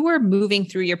 As you were moving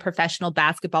through your professional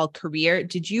basketball career,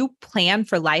 did you plan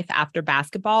for life after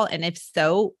basketball? And if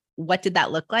so, what did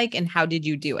that look like and how did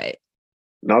you do it?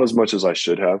 Not as much as I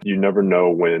should have. You never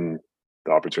know when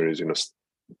the opportunity is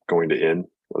going to end,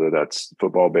 whether that's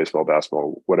football, baseball,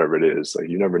 basketball, whatever it is. Like,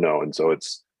 you never know. And so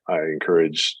I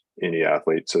encourage any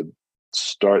athlete to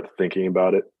start thinking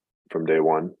about it from day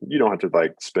one. You don't have to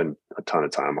like spend a ton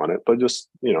of time on it, but just,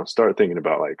 start thinking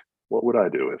about like, what would I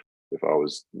do if I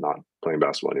was not playing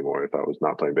basketball anymore, if I was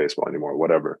not playing baseball anymore,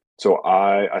 whatever. So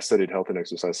I studied health and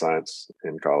exercise science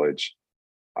in college.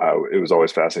 It was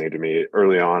always fascinating to me.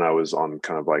 Early on, I was on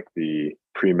kind of like the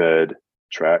pre-med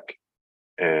track,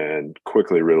 and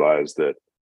quickly realized that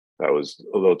was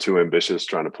a little too ambitious,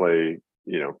 trying to play,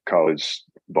 college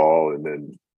ball and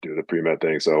then do the pre-med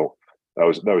thing. So that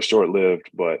was short-lived,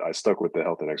 but I stuck with the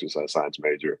health and exercise science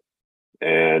major,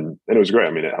 and it was great.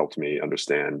 I mean, it helped me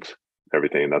understand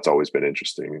everything. That's always been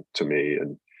interesting to me.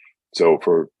 And so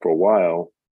for a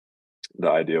while, the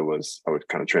idea was I would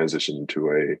kind of transition into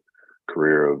a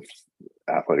career of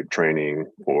athletic training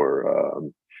or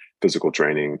physical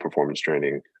training, performance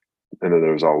training. And then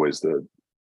there was always the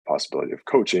possibility of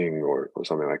coaching or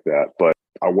something like that. But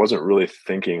I wasn't really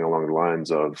thinking along the lines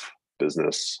of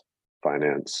business,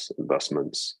 finance,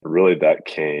 investments. Really, that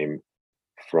came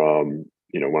from,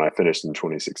 when I finished in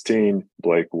 2016,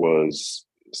 Blake was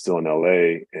still in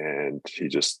LA, and he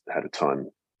just had a ton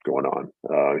going on.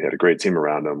 He had a great team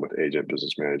around him with agent,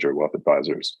 business manager, wealth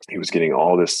advisors. He was getting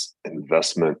all this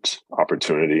investment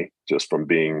opportunity just from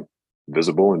being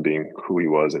visible and being who he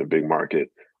was in a big market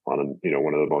on,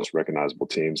 one of the most recognizable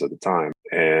teams at the time.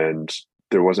 And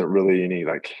there wasn't really any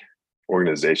like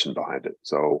organization behind it.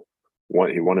 So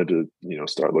he wanted to,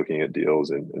 start looking at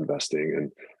deals and investing.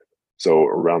 And so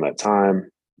around that time,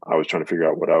 I was trying to figure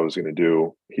out what I was going to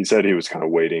do. He said he was kind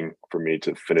of waiting for me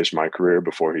to finish my career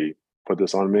before he put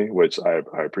this on me, which I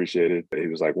appreciated. He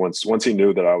was like, once he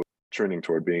knew that I was trending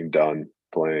toward being done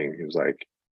playing, he was like,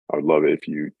 I would love it if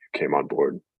you came on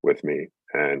board with me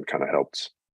and kind of helped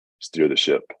steer the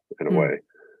ship in a way.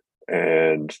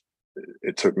 And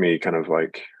it took me kind of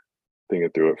like thinking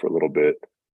through it for a little bit.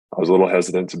 I was a little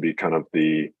hesitant to be kind of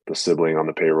the sibling on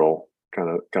the payroll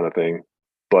kind of thing.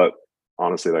 But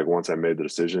honestly, like once I made the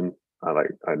decision,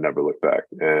 I never looked back,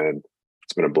 and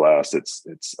it's been a blast.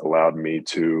 It's allowed me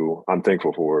to, I'm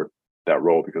thankful for that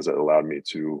role because it allowed me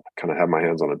to kind of have my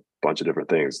hands on a bunch of different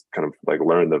things, kind of like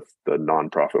learn the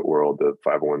nonprofit world, the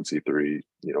 501c3,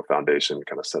 foundation,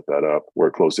 kind of set that up,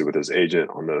 work closely with his agent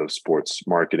on the sports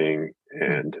marketing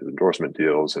and his endorsement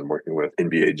deals, and working with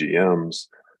NBA GMs.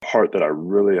 Part that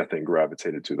I think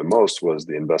gravitated to the most was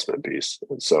the investment piece.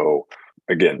 And so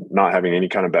again, not having any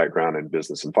kind of background in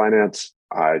business and finance,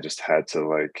 I just had to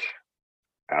like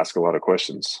ask a lot of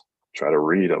questions, try to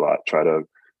read a lot, try to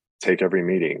take every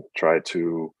meeting, try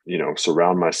to,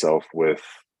 surround myself with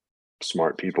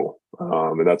smart people.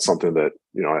 And that's something that,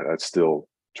 I still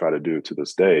try to do to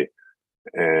this day.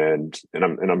 And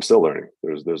I'm still learning.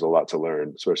 There's a lot to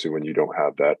learn, especially when you don't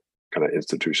have that kind of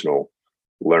institutional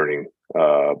learning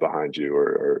behind you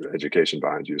or education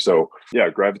behind you. So yeah,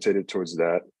 gravitated towards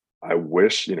that. I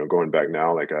wish, going back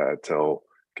now, like I tell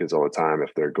kids all the time,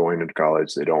 if they're going into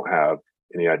college, they don't have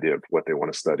any idea of what they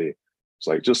want to study. It's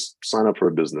like, just sign up for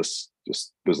a business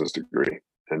degree,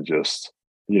 and just,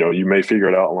 you may figure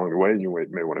it out along the way. You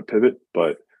may want to pivot,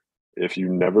 but if you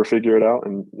never figure it out,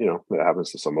 and that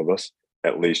happens to some of us,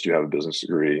 at least you have a business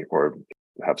degree or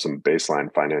have some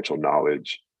baseline financial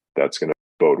knowledge that's going to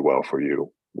bode well for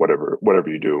you, whatever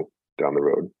you do down the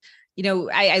road.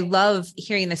 I love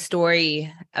hearing the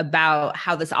story about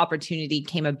how this opportunity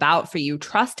came about for you.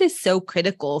 Trust is so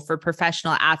critical for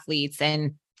professional athletes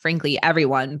and frankly,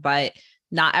 everyone, but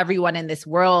not everyone in this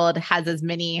world has as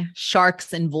many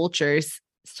sharks and vultures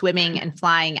swimming and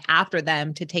flying after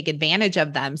them to take advantage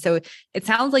of them. So it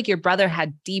sounds like your brother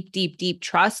had deep, deep, deep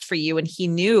trust for you. And he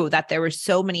knew that there were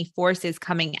so many forces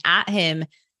coming at him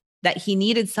that he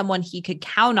needed someone he could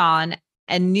count on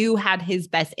and knew had his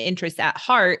best interests at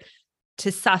heart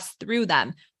to suss through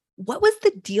them. What was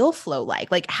the deal flow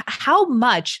like? Like, how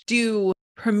much do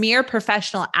premier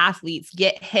professional athletes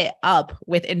get hit up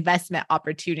with investment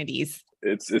opportunities?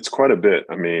 It's quite a bit.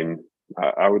 I mean,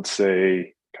 I would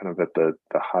say kind of at the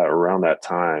high around that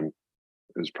time,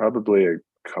 there's probably a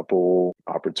couple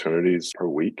opportunities per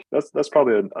week. That's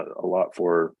probably a lot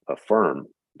for a firm,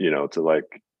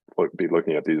 to be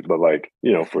looking at these. But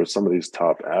for some of these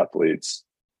top athletes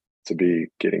to be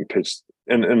getting pitched,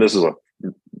 and this is a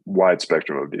wide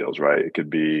spectrum of deals, right? It could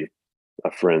be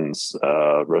a friend's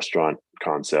restaurant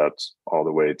concept all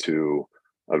the way to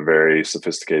a very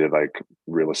sophisticated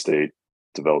real estate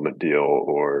development deal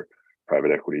or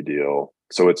private equity deal.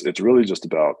 So it's really just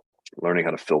about learning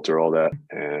how to filter all that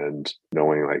and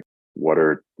knowing what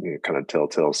are kind of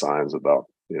telltale signs about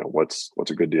what's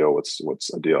a good deal,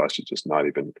 what's a deal I should just not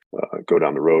even go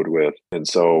down the road with. And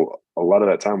so a lot of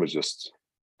that time was just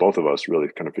both of us really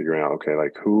kind of figuring out, okay,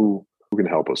 who can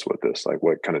help us with this?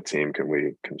 What kind of team can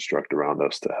we construct around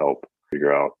us to help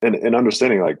figure out and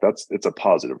understanding it's a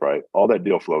positive, right? All that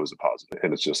deal flow is a positive.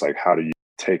 And it's just how do you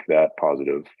take that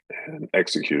positive and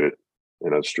execute it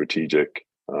in a strategic,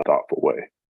 thoughtful way?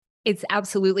 It's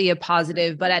absolutely a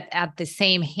positive, but at the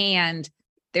same hand,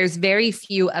 there's very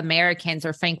few Americans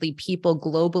or frankly people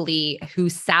globally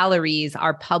whose salaries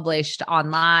are published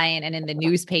online and in the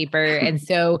newspaper. And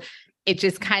so it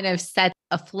just kind of sets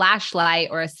a flashlight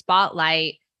or a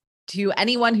spotlight to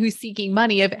anyone who's seeking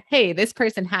money of, hey, this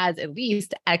person has at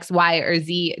least X, Y, or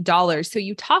Z dollars. So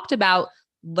you talked about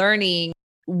learning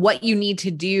what you need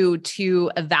to do to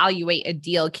evaluate a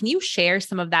deal. Can you share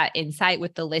some of that insight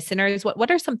with the listeners?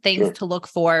 What are some things Sure. to look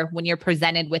for when you're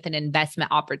presented with an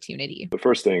investment opportunity? The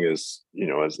first thing is,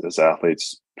 as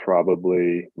athletes,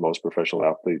 probably most professional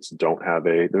athletes don't have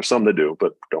there's some that do,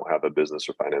 but don't have a business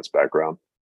or finance background.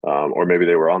 Or maybe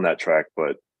they were on that track,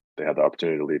 but they had the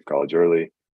opportunity to leave college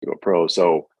early to go pro.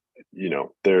 So,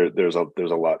 there's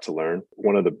a lot to learn.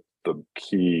 One of the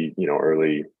key,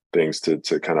 early things to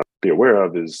kind of be aware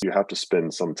of is you have to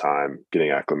spend some time getting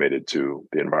acclimated to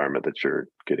the environment that you're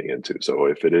getting into. So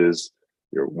if it is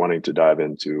you're wanting to dive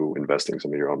into investing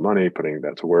some of your own money, putting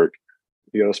that to work,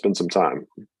 you got to spend some time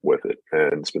with it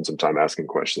and spend some time asking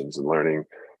questions and learning.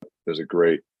 There's a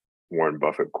great Warren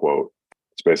Buffett quote.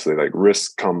 It's basically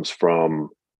risk comes from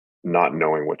not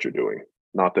knowing what you're doing.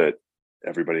 Not that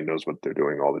everybody knows what they're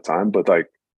doing all the time, but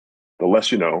the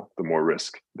less you know, the more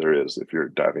risk there is if you're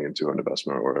diving into an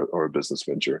investment or a business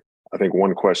venture. I think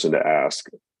one question to ask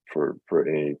for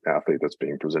any athlete that's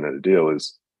being presented a deal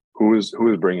is who is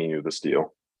bringing you this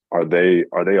deal? Are they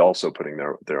also putting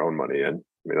their own money in?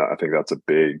 I mean, I think that's a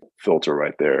big filter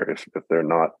right there. If they're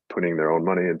not putting their own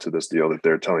money into this deal that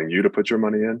they're telling you to put your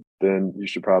money in, then you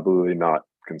should probably not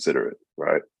consider it,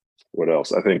 right? What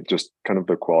else? I think just kind of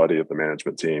the quality of the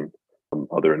management team,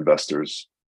 other investors,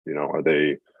 are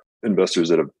they investors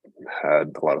that have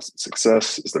had a lot of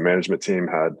success? Is the management team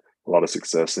had a lot of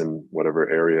success in whatever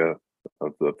area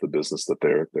of the business that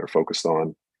they're focused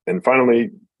on? And finally,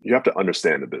 you have to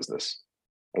understand the business.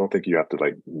 I don't think you have to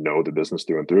know the business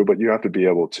through and through, but you have to be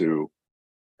able to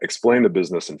explain the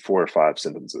business in 4 or 5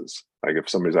 sentences. If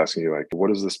somebody's asking you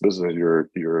what is this business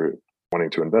you're wanting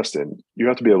to invest in, you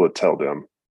have to be able to tell them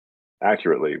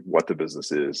accurately what the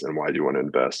business is and why you want to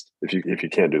invest. If you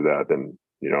can't do that, then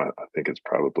I think it's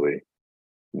probably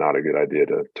not a good idea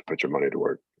to put your money to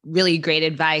work. Really great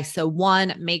advice. So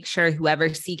 1, make sure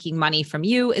whoever's seeking money from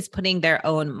you is putting their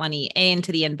own money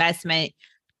into the investment.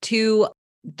 2,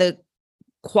 the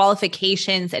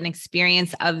qualifications and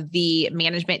experience of the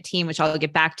management team, which I'll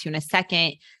get back to in a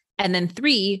second. And then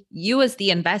 3, you as the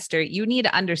investor, you need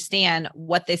to understand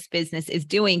what this business is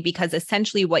doing, because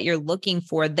essentially what you're looking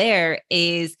for there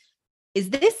is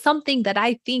this something that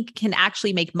I think can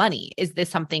actually make money? Is this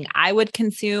something I would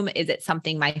consume? Is it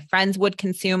something my friends would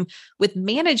consume? With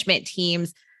management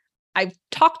teams, I've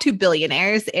talked to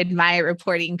billionaires in my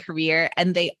reporting career,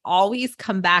 and they always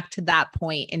come back to that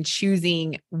point in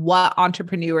choosing what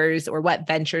entrepreneurs or what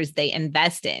ventures they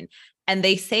invest in. And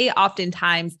they say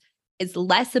oftentimes it's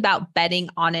less about betting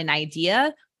on an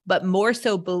idea, but more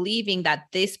so believing that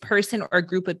this person or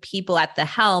group of people at the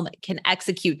helm can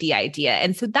execute the idea.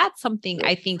 And so that's something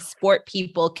I think sport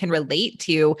people can relate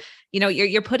to.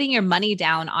 You're putting your money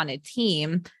down on a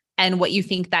team and what you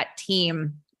think that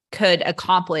team could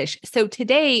accomplish. So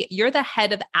today you're the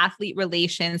head of athlete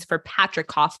relations for Patrick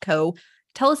Co.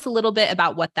 Tell us a little bit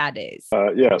about what that is.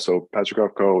 So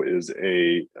Patrick Co. is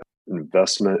a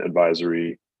investment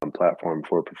advisory platform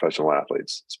for professional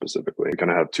athletes specifically. We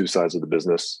kind of have 2 sides of the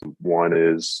business. One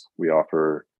is we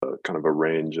offer kind of a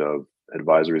range of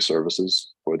advisory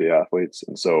services for the athletes.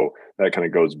 And so that kind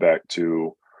of goes back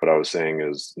to what I was saying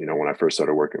is, when I first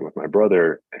started working with my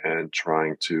brother and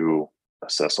trying to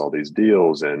assess all these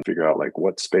deals and figure out like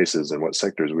what spaces and what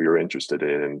sectors we were interested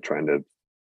in and trying to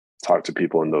talk to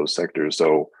people in those sectors.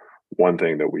 So one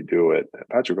thing that we do at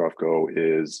Patrick Off Go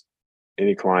is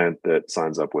any client that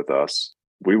signs up with us,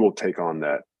 we will take on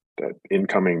that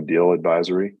incoming deal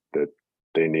advisory that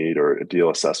they need or a deal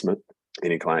assessment.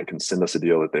 Any client can send us a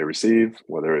deal that they receive,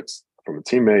 whether it's from a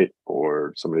teammate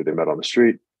or somebody they met on the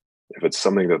street. If it's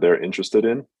something that they're interested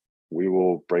in, we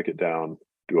will break it down,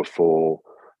 do a full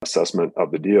assessment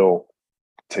of the deal,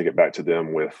 take it back to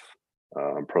them with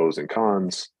pros and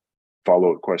cons,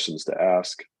 follow-up questions to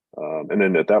ask. And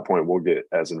then at that point, we'll get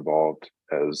as involved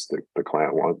as the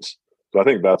client wants. So I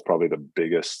think that's probably the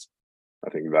biggest,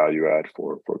 value add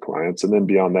for clients. And then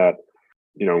beyond that,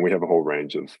 we have a whole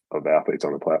range of athletes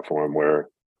on the platform where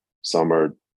some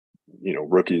are,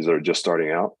 rookies are just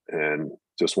starting out and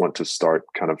just want to start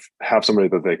kind of have somebody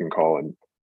that they can call and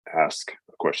ask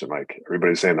a question. Like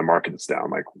everybody's saying the market is down.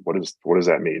 Like, what does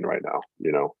that mean right now?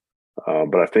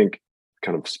 But I think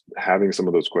kind of having some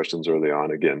of those questions early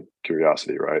on, again,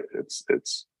 curiosity, right?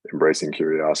 It's embracing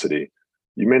curiosity.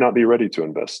 You may not be ready to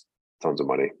invest tons of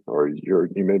money, or you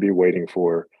may be waiting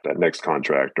for that next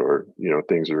contract, or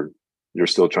you're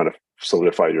still trying to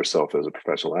solidify yourself as a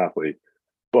professional athlete,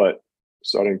 but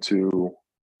starting to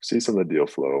see some of the deal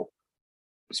flow,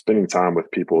 spending time with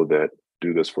people that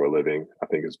do this for a living, I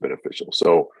think is beneficial.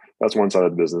 So that's one side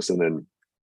of the business. And then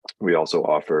we also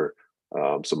offer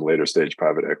some later stage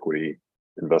private equity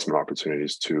investment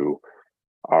opportunities to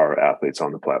our athletes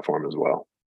on the platform as well.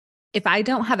 If I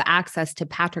don't have access to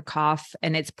Patrikoff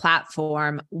and its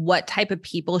platform, what type of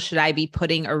people should I be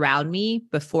putting around me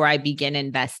before I begin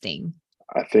investing?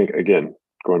 I think, again,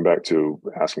 going back to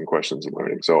asking questions and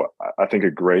learning. So I think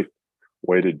a great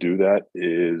way to do that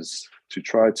is to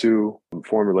try to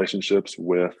form relationships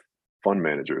with fund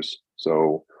managers.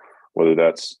 So whether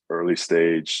that's early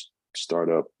stage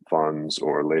startup funds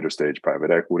or later stage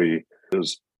private equity,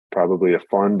 there's probably a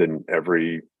fund in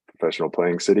every professional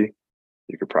playing city.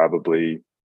 You could probably,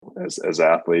 as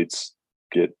athletes,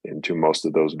 get into most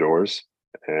of those doors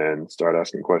and start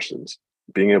asking questions.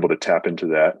 Being able to tap into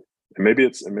that, and maybe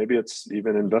it's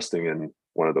even investing in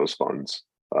one of those funds,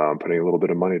 putting a little bit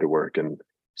of money to work and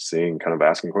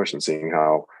asking questions, seeing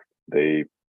how they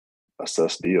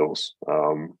assess deals,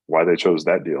 why they chose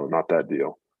that deal and not that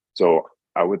deal. So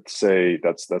I would say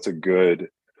that's a good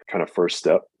kind of first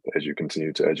step as you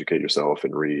continue to educate yourself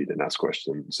and read and ask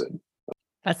questions. And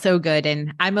that's so good.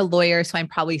 And I'm a lawyer, so I'm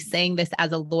probably saying this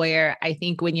as a lawyer. I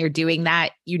think when you're doing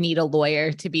that, you need a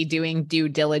lawyer to be doing due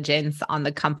diligence on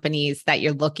the companies that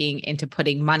you're looking into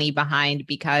putting money behind,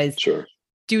 because sure,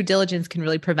 due diligence can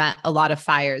really prevent a lot of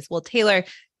fires. Well, Taylor,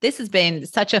 this has been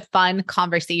such a fun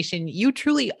conversation. You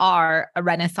truly are a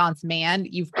Renaissance man.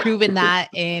 You've proven that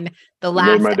in the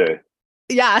last... made my day.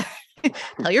 Yeah.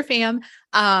 Tell your fam.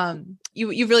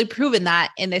 You've really proven that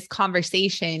in this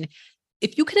conversation.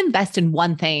 If you could invest in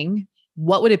one thing,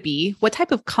 what would it be? What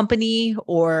type of company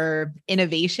or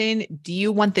innovation do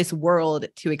you want this world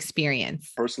to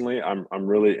experience? Personally, I'm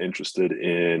really interested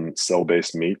in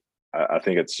cell-based meat. I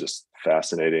think it's just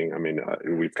fascinating. I mean,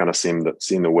 we've kind of seen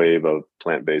the wave of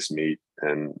plant-based meat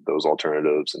and those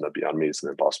alternatives, and the Beyond Meats and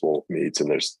Impossible Meats, and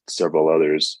there's several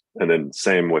others. And then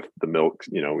same with the milk.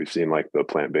 We've seen like the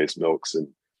plant-based milks. And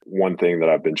one thing that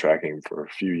I've been tracking for a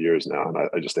few years now, and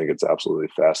I just think it's absolutely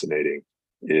fascinating,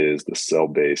 is the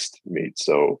cell-based meat.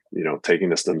 So, taking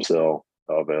the stem cell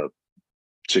of a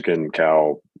chicken,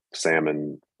 cow,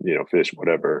 salmon, fish,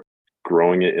 whatever,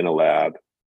 growing it in a lab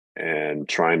and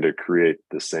trying to create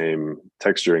the same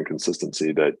texture and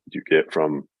consistency that you get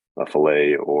from a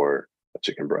fillet or a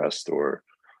chicken breast or,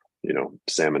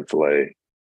 salmon fillet.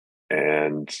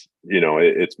 And,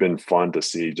 it's been fun to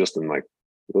see just in like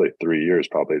really 3 years,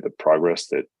 probably, the progress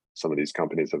that some of these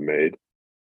companies have made.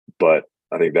 But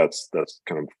I think that's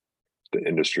kind of the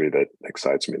industry that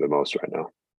excites me the most right now.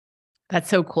 That's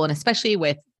so cool. And especially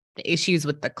with the issues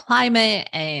with the climate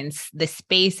and the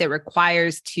space it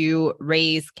requires to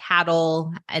raise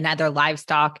cattle and other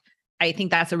livestock, I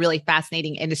think that's a really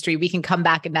fascinating industry. We can come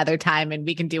back another time and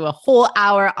we can do a whole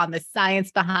hour on the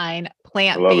science behind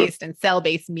plant-based and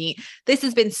cell-based meat. This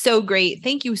has been so great.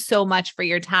 Thank you so much for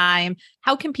your time.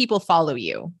 How can people follow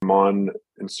you? I'm on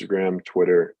Instagram,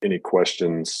 Twitter. Any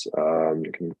questions,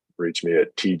 you can reach me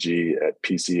at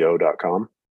tg@pco.com.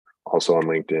 Also on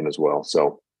LinkedIn as well.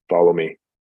 So follow me,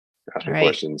 ask me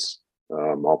questions.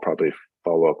 I'll probably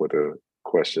follow up with a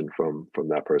question from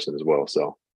that person as well.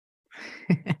 So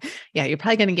Yeah, you're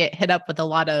probably going to get hit up with a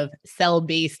lot of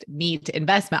cell-based meat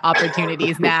investment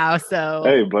opportunities now. So,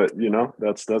 Hey, but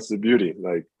that's the beauty.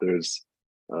 Like there's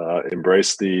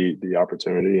embrace the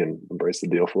opportunity and embrace the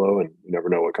deal flow, and you never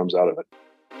know what comes out of it.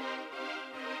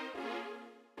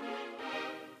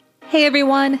 hey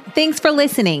everyone, thanks for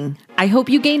listening. I hope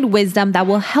you gained wisdom that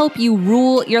will help you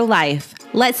rule your life.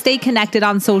 Let's stay connected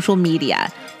on social media.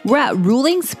 We're at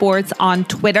Ruling Sports on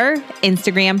Twitter,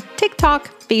 Instagram, TikTok,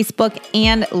 Facebook,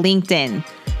 and LinkedIn.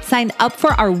 Sign up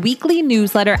for our weekly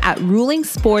newsletter at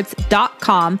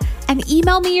rulingsports.com and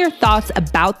email me your thoughts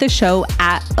about the show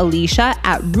at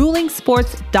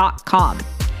alicia@rulingsports.com.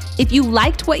 If you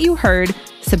liked what you heard,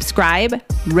 subscribe,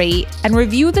 rate, and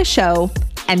review the show,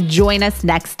 and join us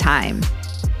next time.